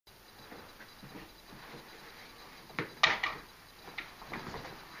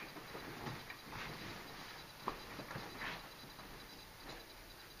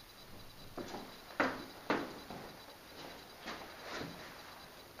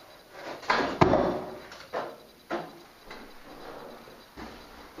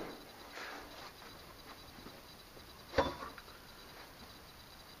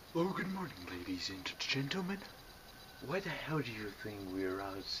morning, ladies and gentlemen. Why the hell do you think we're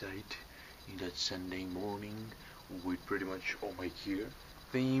outside in that Sunday morning with pretty much all my gear?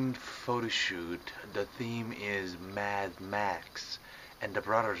 Themed photo shoot. The theme is Mad Max, and the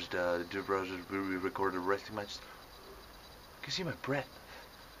brothers will record a wrestling match. You can see my breath.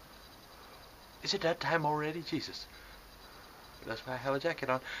 Is it that time already? Jesus. That's why I have a jacket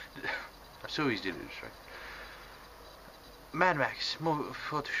on. So easy to do this, right? Mad Max,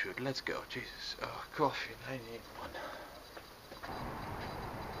 photo shoot, let's go. Jesus. Oh, coffee, I need one.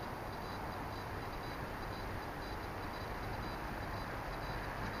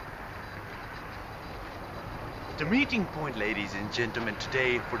 The meeting point, ladies and gentlemen,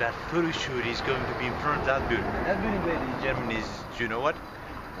 today for that photo shoot is going to be in front of that building. That building, ladies and gentlemen, is, you know what?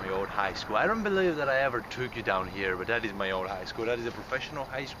 My old high school. I don't believe that I ever took you down here, but that is my old high school. That is a professional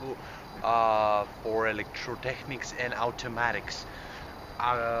high school for electrotechnics and automatics.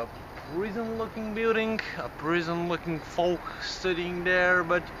 A prison-looking building, a prison-looking folk studying there,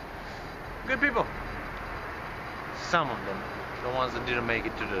 but good people. Some of them, the ones that didn't make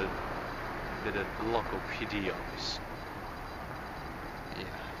it to the local PD office. Yeah.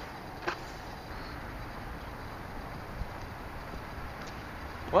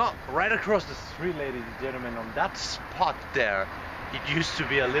 Well, right across the street, ladies and gentlemen, on that spot there, it used to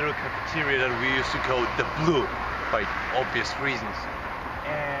be a little cafeteria that we used to call the Blue, by obvious reasons.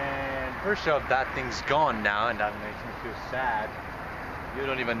 And first off, that thing's gone now, and that makes me feel sad. You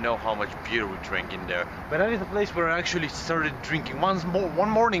don't even know how much beer we drank in there. But that is the place where I actually started drinking. One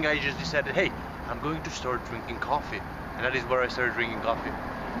morning I just decided, hey, I'm going to start drinking coffee. And that is where I started drinking coffee.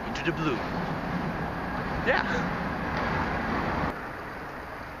 Into the Blue. Yeah.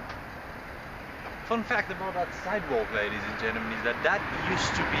 Fun fact about that sidewalk, ladies and gentlemen, is that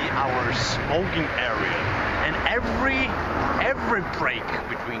used to be our smoking area. And every break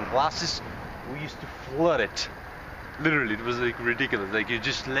between classes, we used to flood it. Literally, it was like ridiculous. Like, you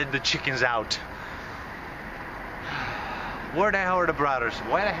just let the chickens out. Where the hell are the brothers?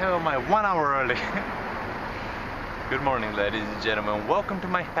 Why the hell am I 1 hour early? Good morning, ladies and gentlemen. Welcome to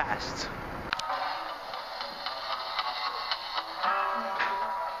my fast.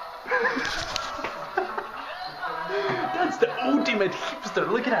 That's the ultimate hipster.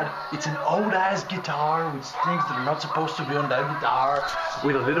 Look at that. It's an old ass guitar with strings that are not supposed to be on that guitar,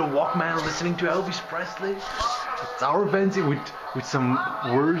 with a little Walkman listening to Elvis Presley. It's our fancy with some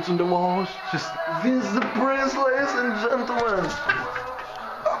words on the walls. Just, this is the prince, ladies and gentlemen.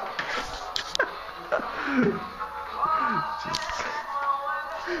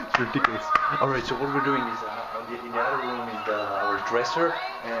 It's ridiculous. Alright, so what we're doing is in the other room is our dresser,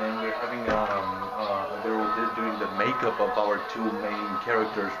 and we're having they're doing the makeup of our two main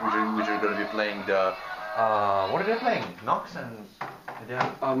characters, which are going to be playing the what are they playing? Nox and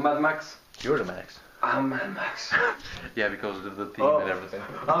Mad Max. You're the Max. I'm Mad Max. Yeah, because of the theme and everything.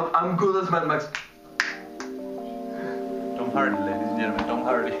 I'm good as Mad Max. Tom Hardy, ladies and gentlemen, Tom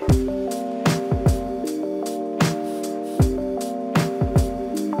Hardy.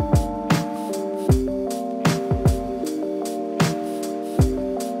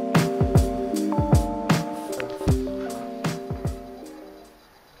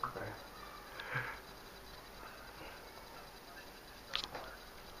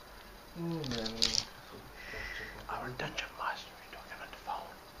 Our dungeon master is talking on the phone.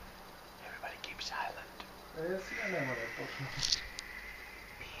 Everybody keep silent.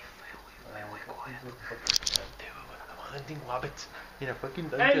 Be quiet. I'm hunting rabbits in a fucking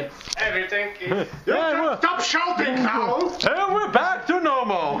dungeon. And everything is... Yeah, Stop shouting now! And we're back to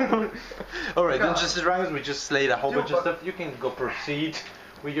normal! Alright, then just as long as we just slayed a whole bunch of stuff, you can go proceed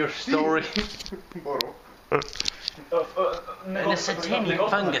with your story. And a satanic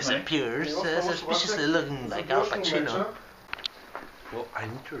fungus appears, suspiciously looking like Al Pacino. Well, I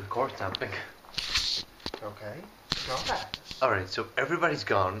need to record something. Okay. Alright. Alright, so everybody's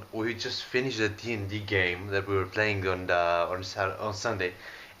gone. We just finished the D&D game that we were playing on Sunday.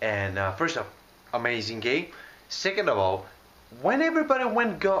 And first off, amazing game. Second of all, when everybody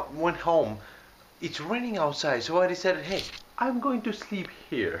went home, it's raining outside, so I decided, hey, I'm going to sleep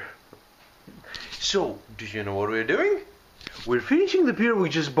here. So, do you know what we're doing? We're finishing the beer we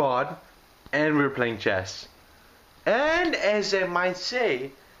just bought, and we're playing chess. And as I might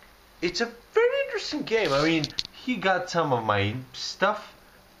say, it's a very interesting game. I mean, he got some of my stuff,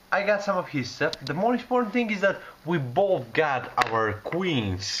 I got some of his stuff. The more important thing is that we both got our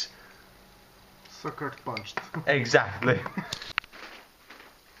queens. Sucker punched. Exactly.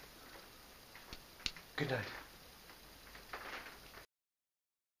 Good night.